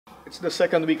It's the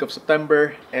second week of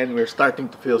September and we're starting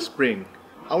to feel spring.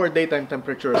 Our daytime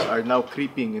temperatures are now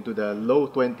creeping into the low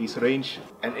 20s range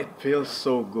and it feels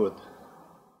so good.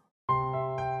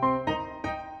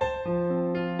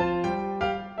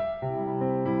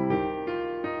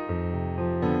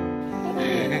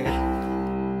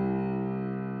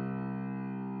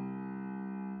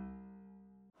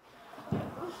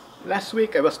 Last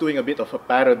week I was doing a bit of a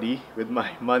parody with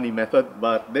my money method,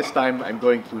 but this time I'm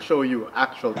going to show you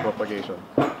actual propagation.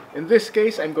 In this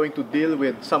case, I'm going to deal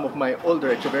with some of my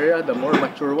older Echeveria, the more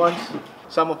mature ones.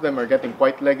 Some of them are getting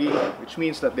quite leggy, which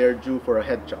means that they're due for a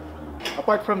head chop.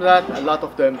 Apart from that, a lot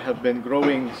of them have been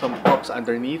growing some pops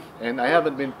underneath, and I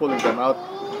haven't been pulling them out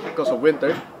because of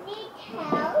winter.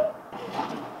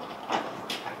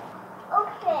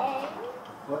 Open.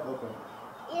 What open?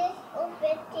 Yes,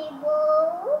 open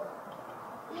table.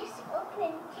 Yes,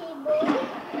 open table.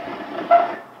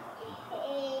 Okay.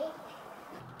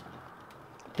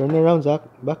 Turn around, Zach.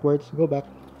 Backwards. Go back.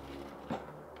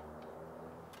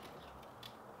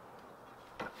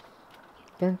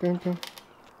 Turn.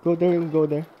 Go there, go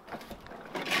there.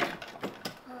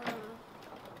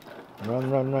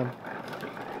 Run.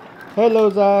 Hello,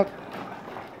 Zach.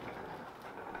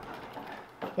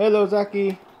 Hello,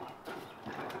 Zaki.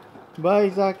 Bye,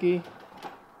 Zaki.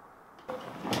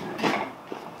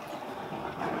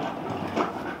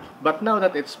 But now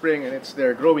that it's spring and it's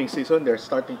their growing season, they're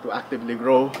starting to actively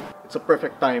grow. It's a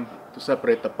perfect time to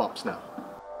separate the pops now.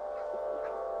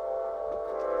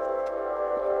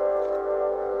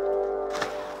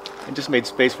 I just made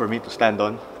space for me to stand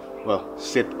on, well,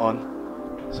 sit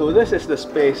on. So this is the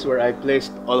space where I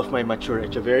placed all of my mature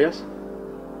Echeverias.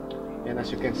 And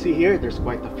as you can see here, there's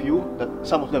quite a few.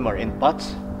 Some of them are in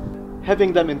pots.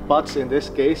 Having them in pots in this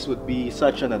case would be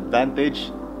such an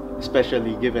advantage,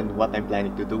 especially given what I'm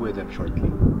planning to do with them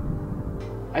shortly.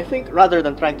 I think rather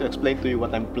than trying to explain to you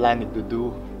what I'm planning to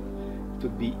do, it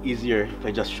would be easier if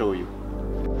I just show you.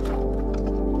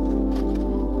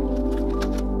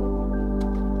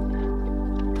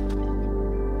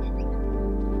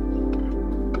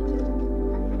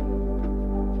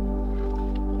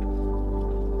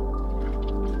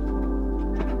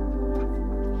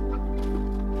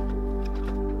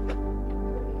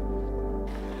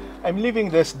 I'm leaving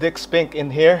this Dick's Pink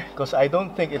in here because I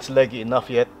don't think it's leggy enough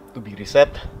yet to be reset.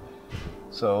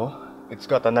 So it's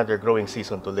got another growing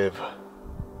season to live.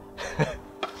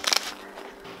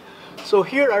 So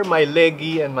here are my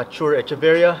leggy and mature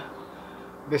Echeveria.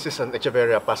 This is an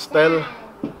Echeveria pastel,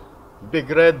 big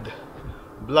red,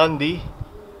 blondie.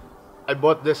 I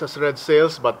bought this as red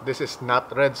sails, but this is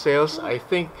not red sails.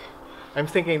 I'm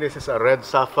thinking this is a red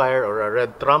sapphire or a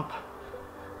red trump,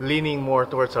 leaning more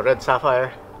towards a red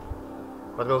sapphire.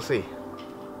 But we'll see.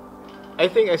 I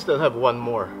think I still have one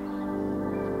more.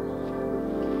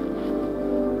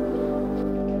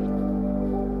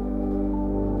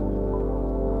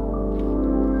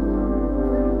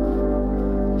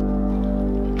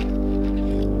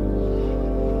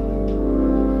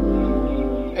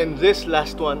 And this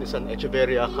last one is an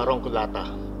Echeveria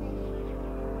caronculata.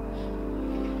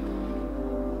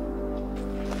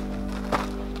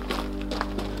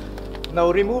 Now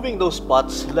removing those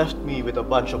pots left me with a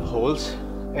bunch of holes,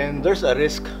 and there's a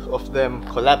risk of them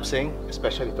collapsing,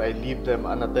 especially if I leave them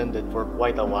unattended for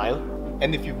quite a while.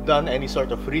 And if you've done any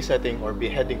sort of resetting or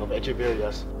beheading of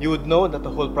Echeverias, you would know that the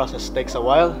whole process takes a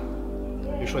while,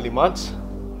 usually months.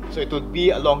 So it would be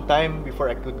a long time before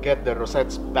I could get the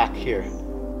rosettes back here.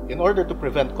 In order to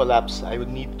prevent collapse, I would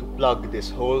need to plug these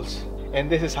holes, and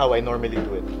this is how I normally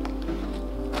do it.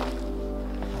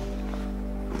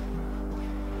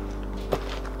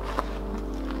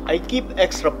 I keep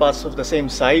extra pots of the same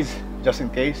size, just in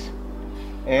case.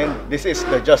 And this is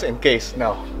the just in case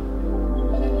now.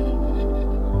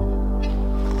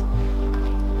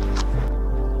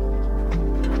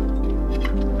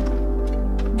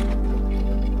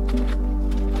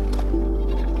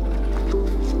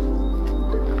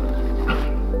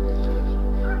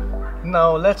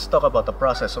 Now let's talk about the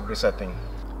process of resetting.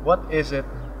 What is it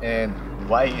and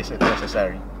why is it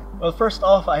necessary? Well, first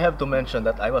off, I have to mention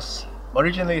that I was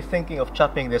originally thinking of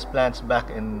chopping these plants back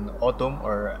in autumn,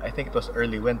 or I think it was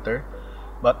early winter,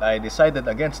 but I decided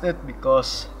against it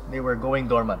because they were going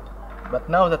dormant. But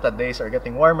now that the days are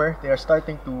getting warmer, they are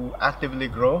starting to actively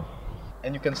grow,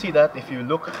 and you can see that if you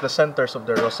look at the centers of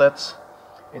the rosettes,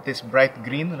 it is bright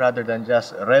green rather than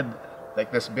just red,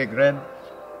 like this big red.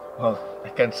 Well, I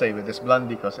can't say with this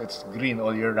blondie because it's green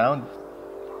all year round.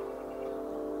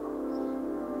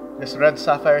 This red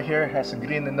sapphire here has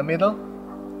green in the middle.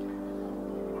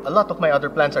 A lot of my other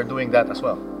plants are doing that as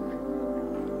well.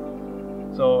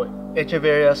 So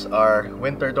Echeverias are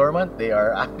winter dormant. They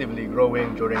are actively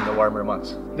growing during the warmer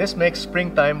months. This makes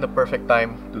springtime the perfect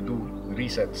time to do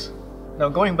resets. Now,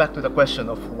 going back to the question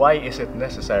of why is it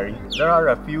necessary, there are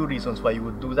a few reasons why you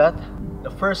would do that.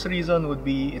 The first reason would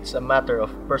be it's a matter of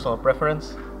personal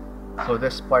preference. So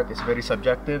this part is very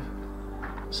subjective.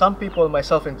 Some people,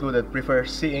 myself included, prefer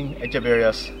seeing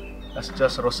Echeverias as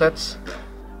just rosettes.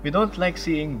 We don't like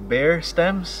seeing bare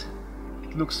stems.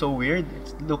 It looks so weird.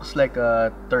 It looks like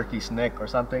a turkey's neck or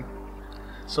something.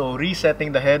 So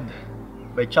resetting the head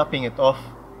by chopping it off,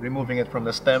 removing it from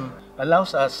the stem,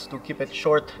 allows us to keep it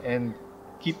short and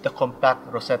keep the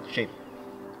compact rosette shape.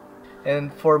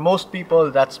 And for most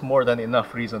people, that's more than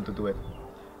enough reason to do it.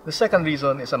 The second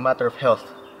reason is a matter of health.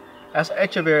 As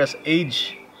Echeverias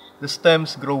age, the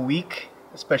stems grow weak,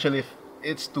 especially if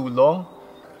it's too long.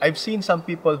 I've seen some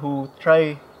people who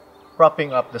try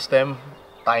propping up the stem,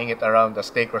 tying it around a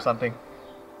stake or something.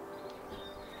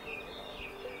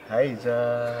 Hi,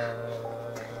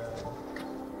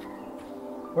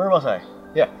 where was I?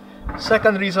 Yeah.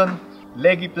 Second reason,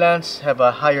 leggy plants have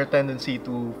a higher tendency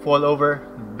to fall over,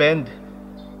 bend.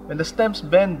 When the stems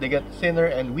bend, they get thinner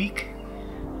and weak,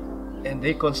 and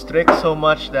they constrict so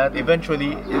much that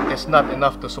eventually it is not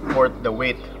enough to support the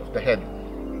weight of the head.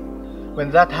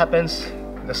 When that happens,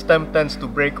 the stem tends to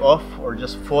break off or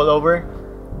just fall over,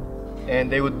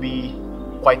 and they would be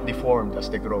quite deformed as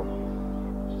they grow.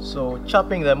 So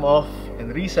chopping them off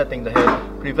and resetting the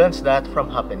head prevents that from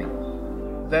happening.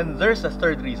 Then there's a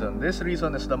third reason. This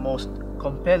reason is the most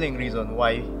compelling reason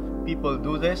why people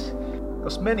do this,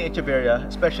 because many Echeveria,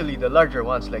 especially the larger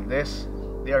ones like this,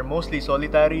 they are mostly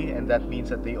solitary, and that means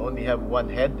that they only have one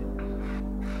head.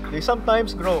 They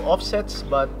sometimes grow offsets,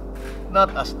 but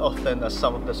not as often as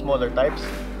some of the smaller types.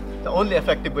 The only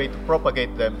effective way to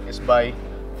propagate them is by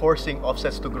forcing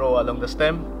offsets to grow along the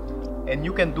stem, and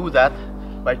you can do that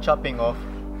by chopping off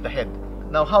the head.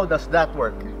 Now, how does that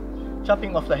work?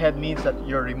 Chopping off the head means that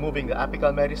you're removing the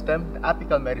apical meristem. The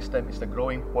apical meristem is the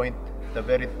growing point, the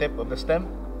very tip of the stem,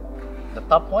 the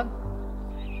top one.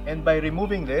 And by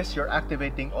removing this, you're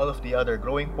activating all of the other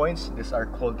growing points. These are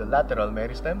called the lateral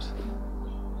meristems.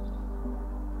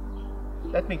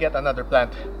 Let me get another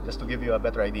plant just to give you a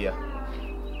better idea.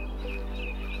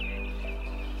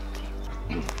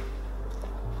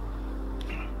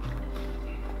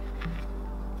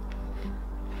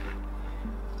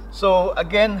 So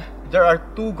again, there are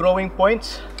two growing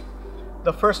points.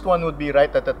 The first one would be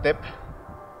right at the tip,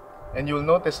 and you'll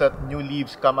notice that new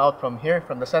leaves come out from here,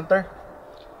 from the center.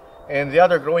 And the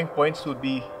other growing points would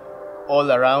be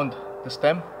all around the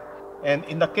stem. And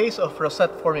in the case of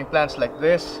rosette forming plants like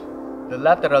this, the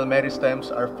lateral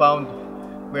meristems are found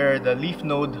where the leaf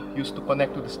node used to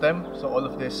connect to the stem. So all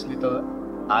of this little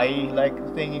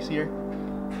eye-like thing is here.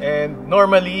 And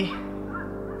normally,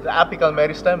 the apical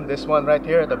meristem, this one right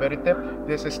here at the very tip,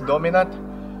 this is dominant.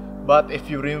 But if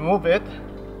you remove it,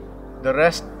 the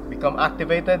rest become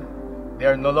activated. They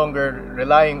are no longer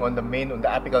relying on the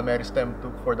apical meristem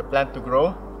for the plant to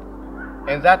grow.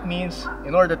 And that means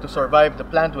in order to survive, the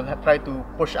plant will try to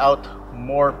push out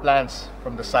more plants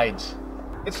from the sides.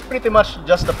 It's pretty much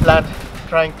just the plant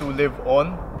trying to live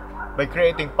on by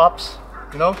creating pups,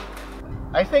 you know?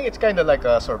 I think it's kind of like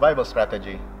a survival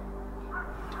strategy.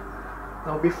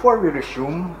 Now, before we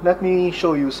resume, let me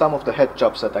show you some of the head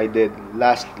chops that I did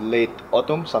last late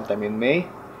autumn, sometime in May.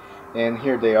 And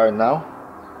here they are now.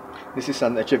 This is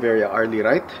an Echeveria early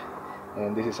right,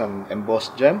 and this is an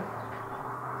embossed gem.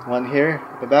 One here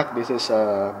at the back, this is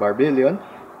a Barbellion,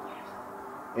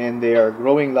 and they are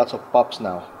growing lots of pops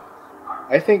now.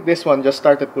 I think this one just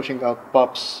started pushing out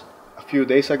pops a few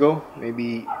days ago,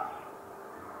 maybe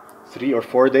 3 or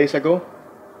 4 days ago.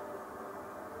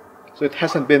 So it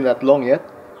hasn't been that long yet,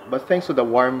 but thanks to the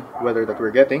warm weather that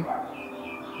we're getting,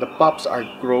 the pops are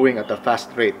growing at a fast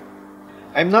rate.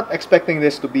 I'm not expecting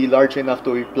this to be large enough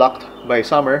to be plucked by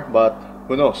summer, but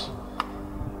who knows?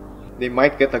 They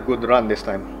might get a good run this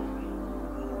time.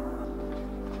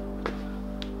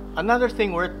 Another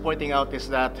thing worth pointing out is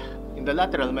that in the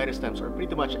lateral meristems, or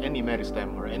pretty much any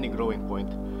meristem or any growing point,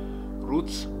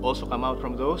 roots also come out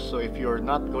from those. So if you're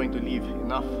not going to leave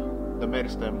enough the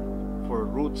meristem for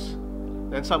roots,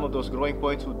 then some of those growing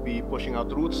points would be pushing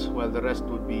out roots, while the rest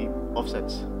would be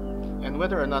offsets. And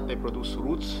whether or not they produce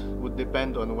roots would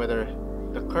depend on whether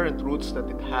the current roots that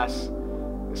it has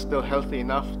is still healthy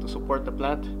enough to support the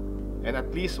plant. And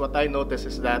at least what I notice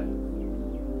is that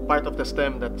part of the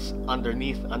stem that's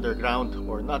underground,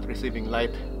 or not receiving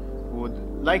light would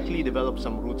likely develop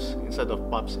some roots instead of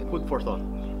pops. Food for thought.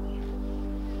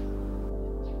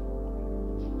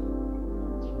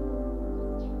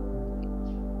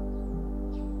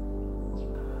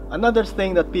 Another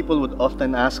thing that people would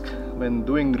often ask when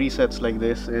doing resets like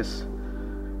this is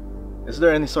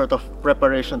there any sort of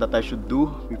preparation that I should do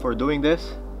before doing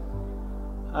this?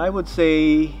 I would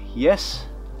say yes.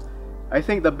 I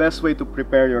think the best way to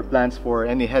prepare your plants for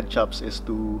any head chops is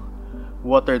to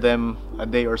water them a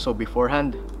day or so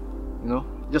beforehand. You know,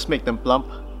 just make them plump.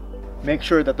 Make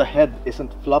sure that the head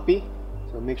isn't floppy,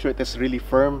 so make sure it is really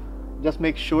firm. Just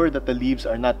make sure that the leaves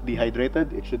are not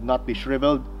dehydrated. It should not be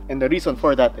shriveled. And the reason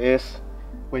for that is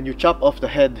when you chop off the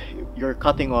head, you're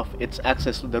cutting off its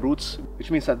access to the roots, which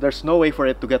means that there's no way for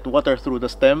it to get water through the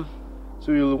stem.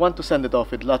 So you'll want to send it off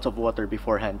with lots of water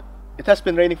beforehand. It has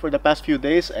been raining for the past few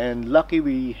days, and lucky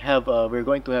we're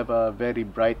going to have a very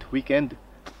bright weekend.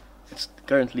 It's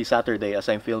currently Saturday as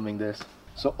I'm filming this.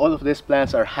 So all of these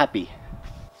plants are happy.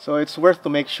 So it's worth to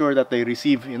make sure that they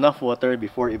receive enough water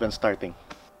before even starting.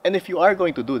 And if you are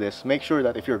going to do this, make sure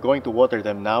that if you're going to water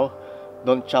them now,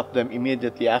 don't chop them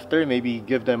immediately after. Maybe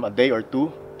give them a day or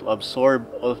two to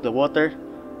absorb all of the water,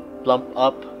 plump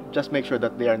up. Just make sure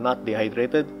that they are not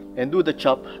dehydrated, and do the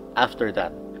chop after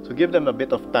that. So give them a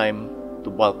bit of time to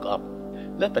bulk up.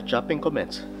 Let the chopping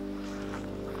commence.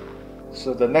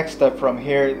 So the next step from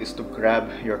here is to grab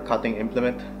your cutting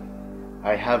implement.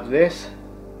 I have this.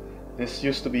 This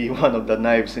used to be one of the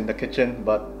knives in the kitchen,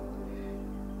 but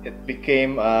it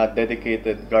became a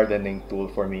dedicated gardening tool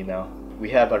for me now. We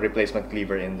have a replacement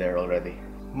cleaver in there already.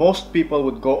 Most people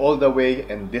would go all the way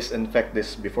and disinfect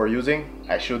this before using.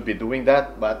 I should be doing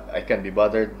that, but I can't be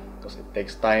bothered because it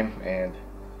takes time and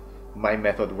my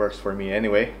method works for me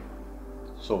anyway,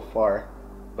 so far.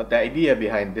 But the idea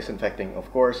behind disinfecting,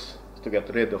 of course, is to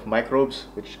get rid of microbes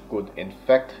which could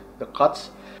infect the cuts.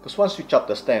 Because once you chop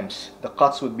the stems, the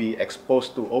cuts would be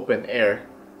exposed to open air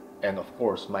and of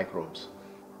course microbes.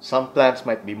 Some plants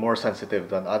might be more sensitive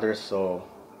than others, so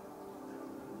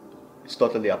it's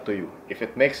totally up to you. If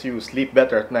it makes you sleep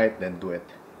better at night, then do it.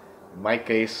 In my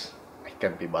case, I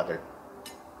can't be bothered.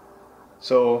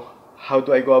 So how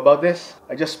do I go about this?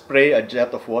 I just spray a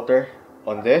jet of water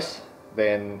on this,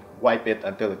 then wipe it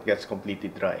until it gets completely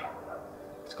dry.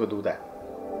 Let's go do that.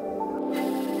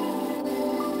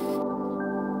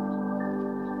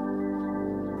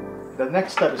 The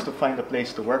next step is to find a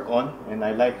place to work on, and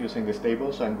I like using this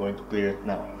table, so I'm going to clear it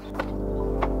now.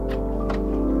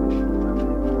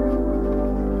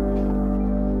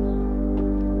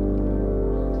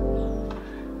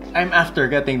 I'm after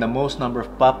getting the most number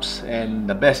of pops, and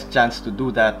the best chance to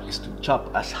do that is to chop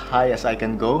as high as I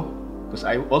can go, because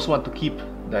I also want to keep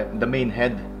the main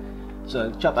head.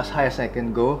 So chop as high as I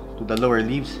can go to the lower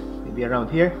leaves, maybe around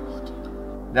here.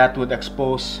 That would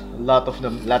expose a lot of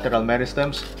the lateral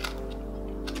meristems,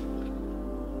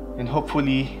 and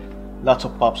hopefully lots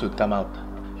of pops would come out.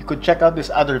 You could check out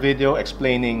this other video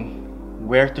explaining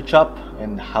where to chop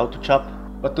and how to chop.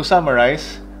 But to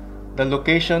summarize, the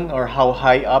location or how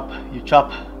high up you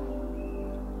chop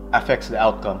affects the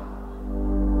outcome.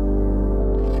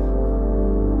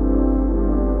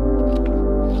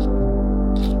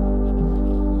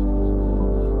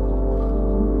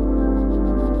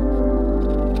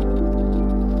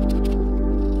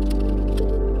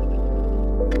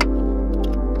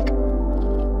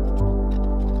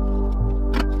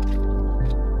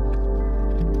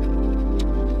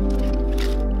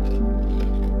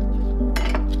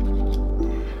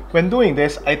 When doing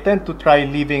this, I tend to try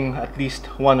leaving at least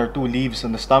 1 or 2 leaves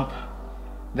on the stump.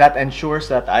 That ensures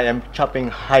that I am chopping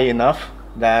high enough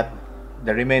that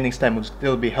the remaining stem will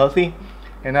still be healthy,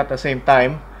 and at the same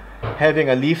time, having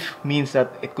a leaf means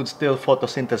that it could still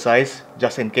photosynthesize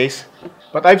just in case.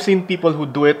 But I've seen people who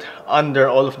do it under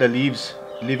all of the leaves,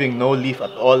 leaving no leaf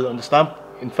at all on the stump.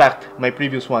 In fact, my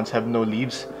previous ones have no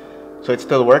leaves, so it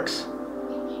still works.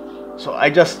 So I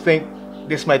just think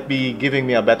this might be giving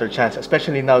me a better chance,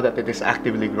 especially now that it is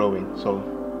actively growing. So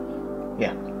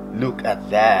yeah, look at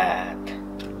that.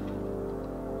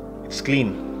 It's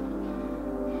clean.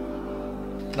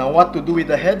 Now what to do with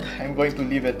the head? I'm going to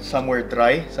leave it somewhere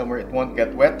dry, somewhere it won't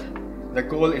get wet. The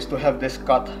goal is to have this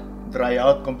cut dry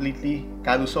out completely,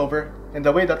 callus over. And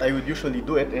the way that I would usually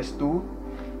do it is to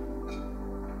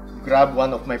grab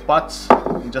one of my pots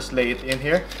and just lay it in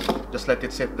here. Just let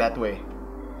it sit that way.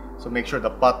 So make sure the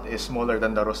pot is smaller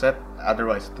than the rosette,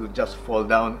 otherwise it will just fall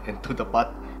down into the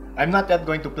pot. I'm not yet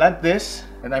going to plant this,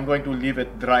 and I'm going to leave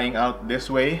it drying out this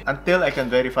way until I can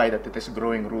verify that it is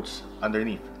growing roots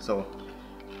underneath. So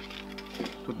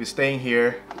it would be staying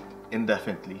here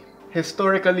indefinitely.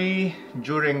 Historically,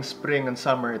 during spring and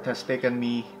summer, it has taken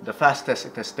me, the fastest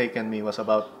it has taken me was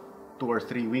about 2 or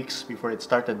 3 weeks before it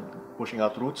started pushing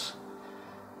out roots.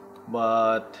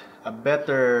 But a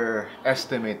better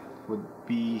estimate would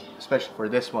be, especially for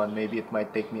this one, maybe it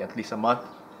might take me at least a month,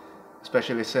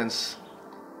 especially since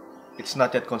it's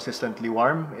not yet consistently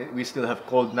warm. We still have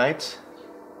cold nights.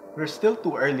 We're still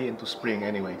too early into spring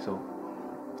anyway, so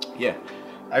yeah,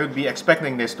 I would be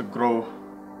expecting this to grow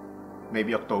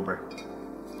maybe October.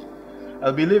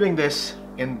 I'll be leaving this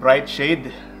in bright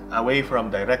shade, away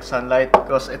from direct sunlight,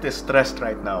 because it is stressed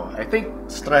right now. I think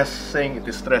saying it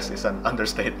is stressed is an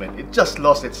understatement. It just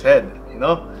lost its head, you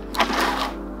know?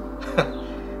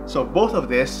 So both of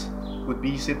this would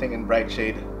be sitting in bright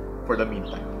shade for the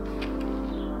meantime.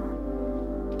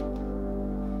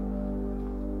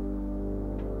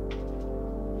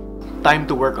 Time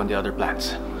to work on the other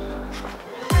plants.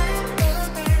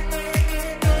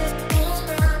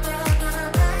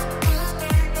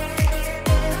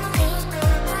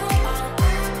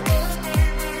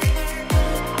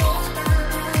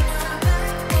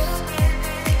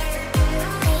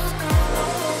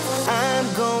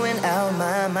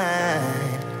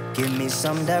 Give me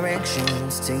some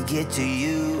directions to get to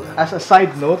you. As a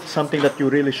side note, something that you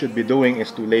really should be doing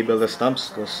is to label the stumps,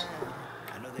 because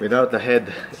without the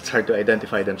head, it's hard to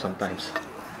identify them sometimes.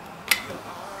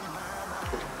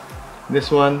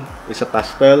 This one is a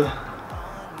pastel.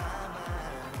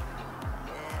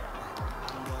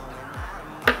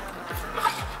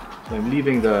 So I'm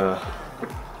leaving the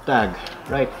tag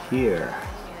right here.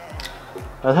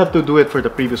 I'll have to do it for the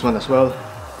previous one as well.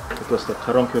 It was the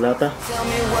caronculata. Tell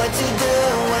me what to do.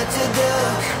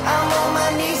 I'm on my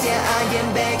knees, yeah, I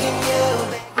am begging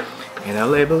you. And I'll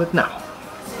label it now.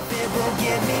 People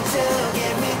give me to, yeah.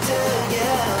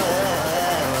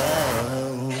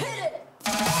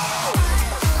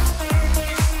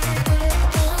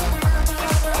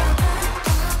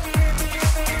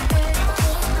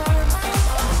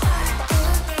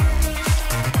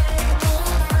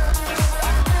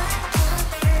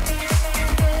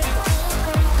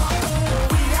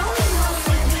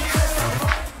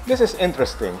 This is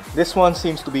interesting. This one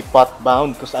seems to be pot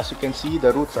bound because, as you can see,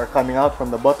 the roots are coming out from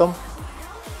the bottom.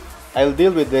 I'll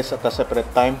deal with this at a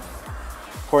separate time.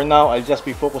 For now, I'll just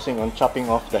be focusing on chopping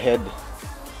off the head.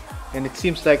 And it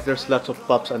seems like there's lots of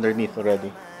pups underneath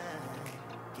already.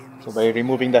 So by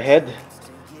removing the head,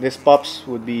 these pups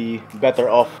would be better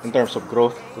off in terms of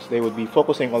growth, because they would be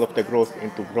focusing all of the growth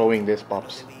into growing these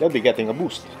pups. They'll be getting a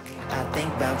boost. I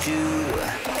think about you,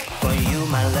 for you,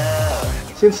 my love.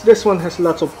 Since this one has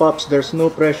lots of pups, there's no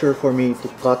pressure for me to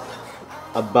cut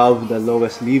above the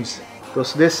lowest leaves,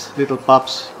 because these little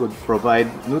pups could provide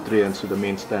nutrients to the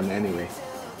main stem anyway.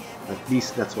 At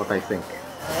least that's what I think.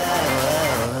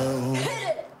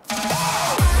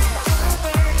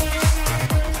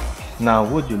 Now,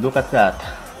 would you look at that?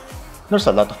 There's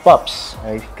a lot of pups.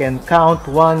 I can count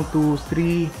 1, 2,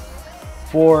 3,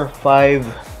 4,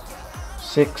 5,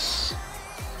 6,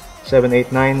 7,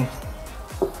 8, 9.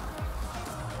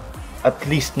 At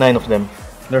least 9 of them.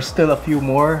 There's still a few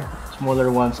more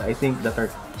smaller ones, I think, that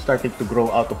are starting to grow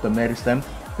out of the meristem.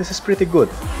 This is pretty good.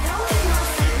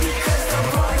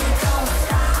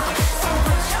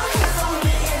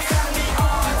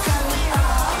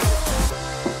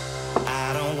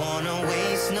 I don't wanna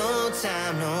waste no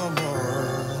time no more,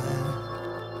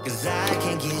 'cause I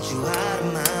can't get you out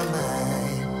of my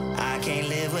mind. I can't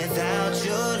live without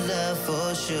your love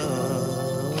for sure.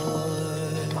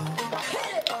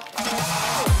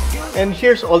 And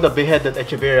here's all the beheaded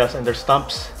Echeverias and their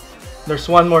stumps. There's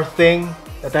one more thing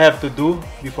that I have to do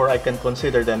before I can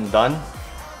consider them done,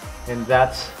 and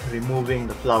that's removing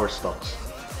the flower stalks.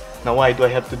 Now, why do I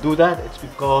have to do that? It's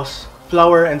because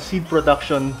flower and seed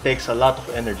production takes a lot of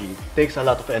energy. It takes a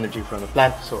lot of energy from the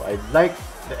plant, so I'd like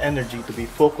the energy to be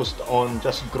focused on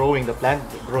just growing the plant,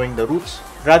 growing the roots,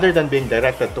 rather than being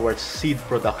directed towards seed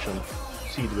production,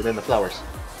 seed within the flowers.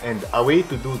 And a way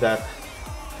to do that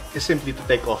is simply to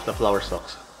take off the flower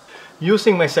stalks.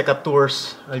 Using my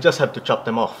secateurs, I'll just have to chop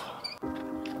them off.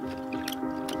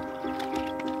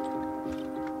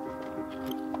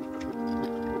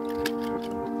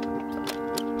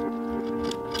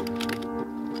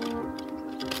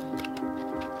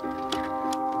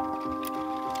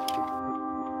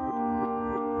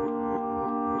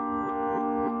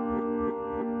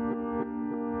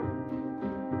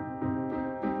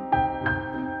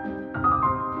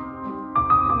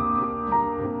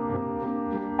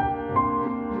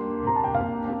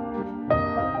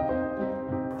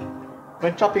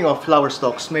 When chopping off flower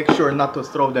stalks, make sure not to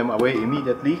throw them away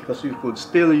immediately, because you could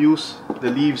still use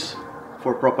the leaves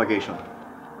for propagation.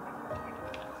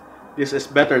 This is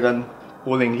better than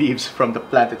pulling leaves from the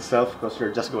plant itself, because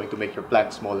you're just going to make your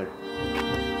plant smaller.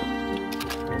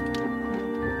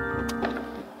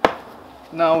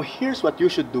 Now here's what you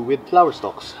should do with flower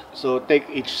stalks. So take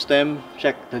each stem,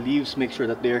 check the leaves, make sure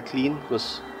that they are clean,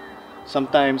 because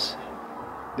sometimes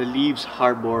the leaves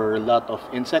harbor a lot of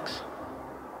insects.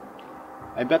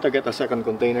 I better get a second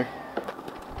container.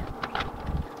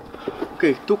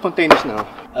 Okay, 2 containers now.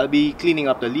 I'll be cleaning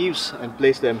up the leaves and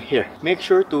place them here. Make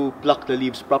sure to pluck the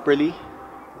leaves properly.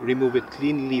 Remove it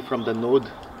cleanly from the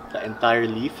node, the entire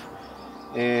leaf.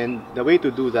 And the way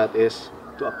to do that is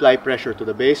to apply pressure to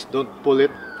the base. Don't pull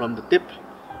it from the tip.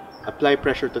 Apply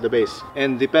pressure to the base.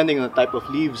 And depending on the type of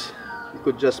leaves, you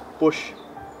could just push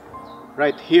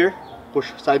right here,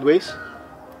 push sideways.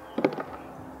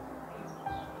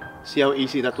 See how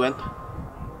easy that went?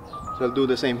 So I'll do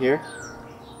the same here.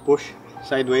 Push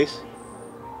sideways.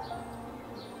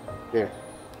 There.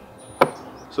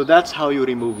 So that's how you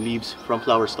remove leaves from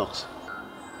flower stalks.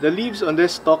 The leaves on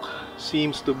this stalk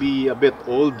seems to be a bit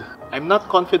old. I'm not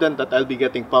confident that I'll be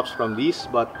getting pops from these,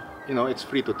 but you know, it's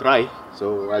free to try,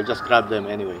 so I'll just grab them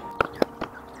anyway.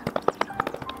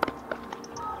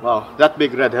 Wow, that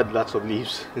big red had lots of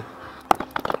leaves. You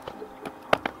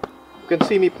can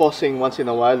see me pausing once in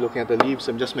a while looking at the leaves.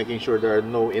 I'm just making sure there are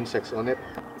no insects on it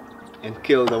and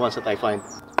kill the ones that I find.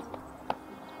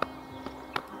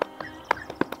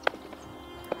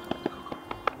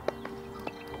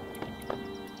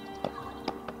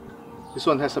 This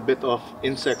one has a bit of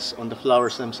insects on the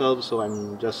flowers themselves, so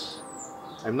I'm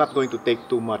not going to take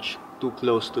too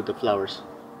close to the flowers.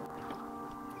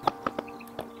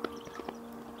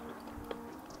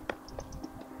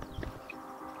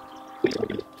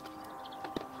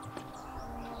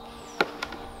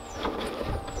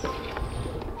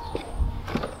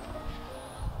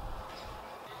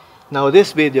 Now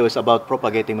this video is about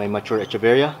propagating my mature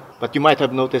echeveria, but you might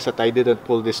have noticed that I didn't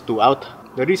pull these 2 out.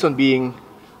 The reason being,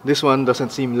 this one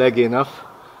doesn't seem leggy enough.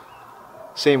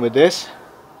 Same with this.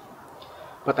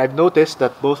 But I've noticed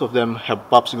that both of them have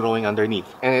pops growing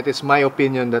underneath. And it is my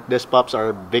opinion that these pops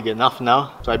are big enough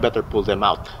now, so I better pull them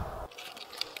out.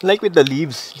 Like with the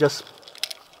leaves, just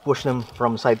push them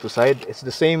from side to side. It's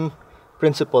the same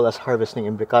principle as harvesting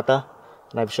imbricata,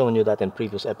 and I've shown you that in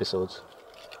previous episodes.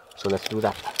 So let's do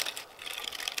that.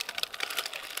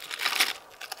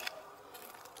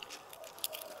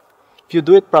 If you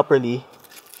do it properly,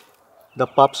 the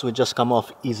pops will just come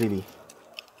off easily,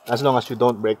 as long as you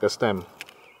don't break the stem.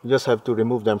 You just have to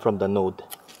remove them from the node.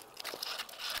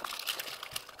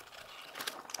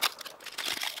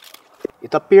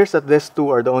 It appears that these 2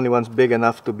 are the only ones big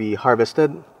enough to be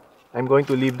harvested. I'm going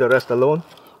to leave the rest alone.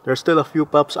 There's still a few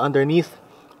pups underneath,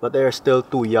 but they are still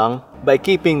too young. By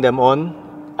keeping them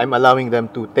on, I'm allowing them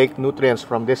to take nutrients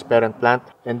from this parent plant,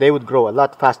 and they would grow a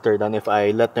lot faster than if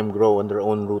I let them grow on their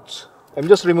own roots. I'm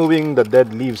just removing the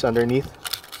dead leaves underneath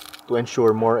to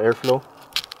ensure more airflow.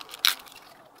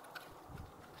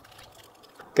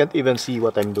 Can't even see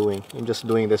what I'm doing. I'm just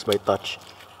doing this by touch.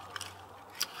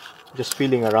 Just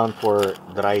feeling around for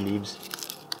dry leaves.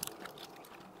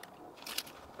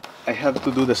 I have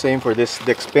to do the same for this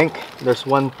Dix Pink. There's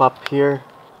one pop here.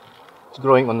 It's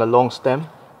growing on the long stem.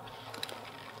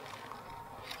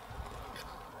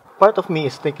 Part of me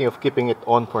is thinking of keeping it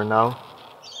on for now.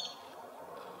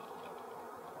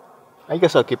 I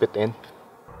guess I'll keep it in.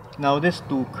 Now these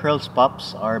 2 curls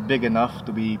pops are big enough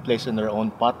to be placed in their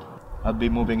own pot. I'll be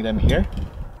moving them here.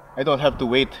 I don't have to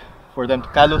wait for them to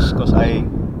callus because I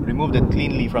removed it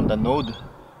cleanly from the node.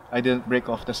 I didn't break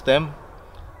off the stem.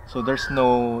 So there's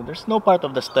no part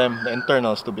of the stem, the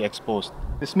internals, to be exposed.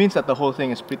 This means that the whole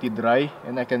thing is pretty dry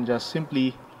and I can just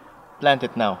simply plant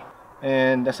it now.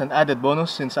 And as an added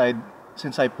bonus, since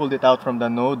I pulled it out from the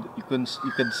node, you can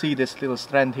see this little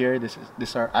strand here.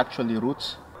 These are actually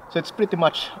roots. So it's pretty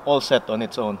much all set on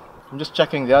its own. I'm just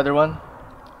checking the other one.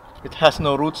 It has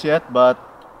no roots yet, but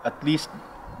at least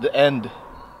the end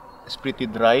is pretty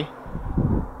dry.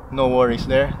 No worries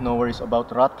there, no worries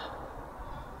about rot.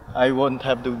 I won't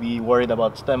have to be worried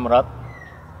about stem rot.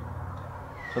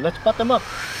 So let's pot them up.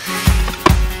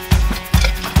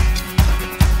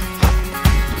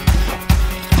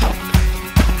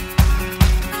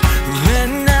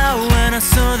 And now when I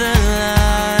saw the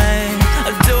light,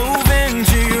 I dove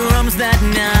into your arms that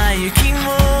night. You came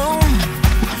home.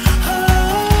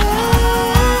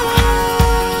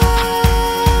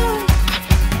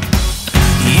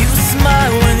 You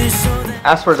smiled when you saw that.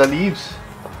 As for the leaves,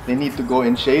 they need to go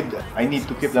in shade. I need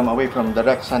to keep them away from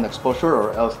direct sun exposure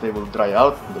or else they will dry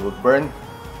out, they will burn.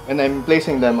 And I'm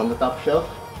placing them on the top shelf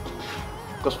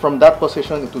because from that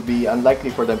position it would be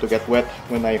unlikely for them to get wet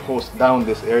when I hose down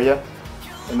this area.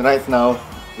 And right now,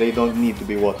 they don't need to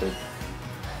be watered.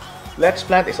 Let's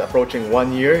Plant is approaching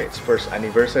 1 year, its first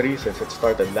anniversary since it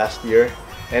started last year.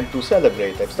 And to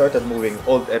celebrate, I've started moving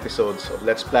old episodes of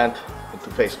Let's Plant into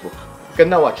Facebook. You can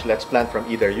now watch Let's Plant from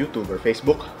either YouTube or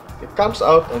Facebook. It comes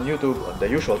out on YouTube at the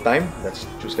usual time, that's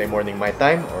Tuesday morning my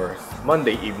time or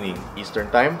Monday evening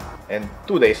Eastern time, and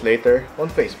 2 days later on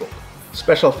Facebook.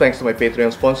 Special thanks to my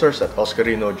Patreon sponsors at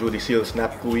Oscarino, Judy Seals,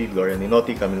 Nap Kui, Gloria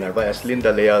Ninotti, Camille Narvaez,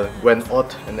 Linda Leal, Gwen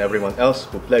Ott, and everyone else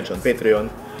who pledge on Patreon.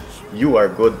 You are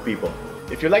good people.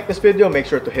 If you like this video, make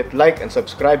sure to hit like and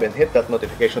subscribe and hit that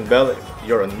notification bell if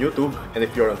you're on YouTube. And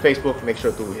if you're on Facebook, make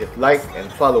sure to hit like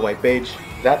and follow my page.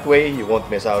 That way, you won't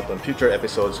miss out on future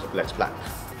episodes of Let's Plant.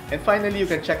 And finally, you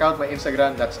can check out my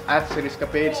Instagram, that's at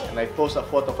Cerriscapades, and I post a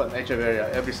photo of an Echeveria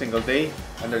every single day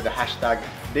under the hashtag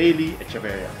Daily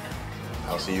Echeveria.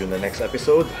 I'll see you in the next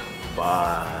episode.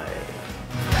 Bye!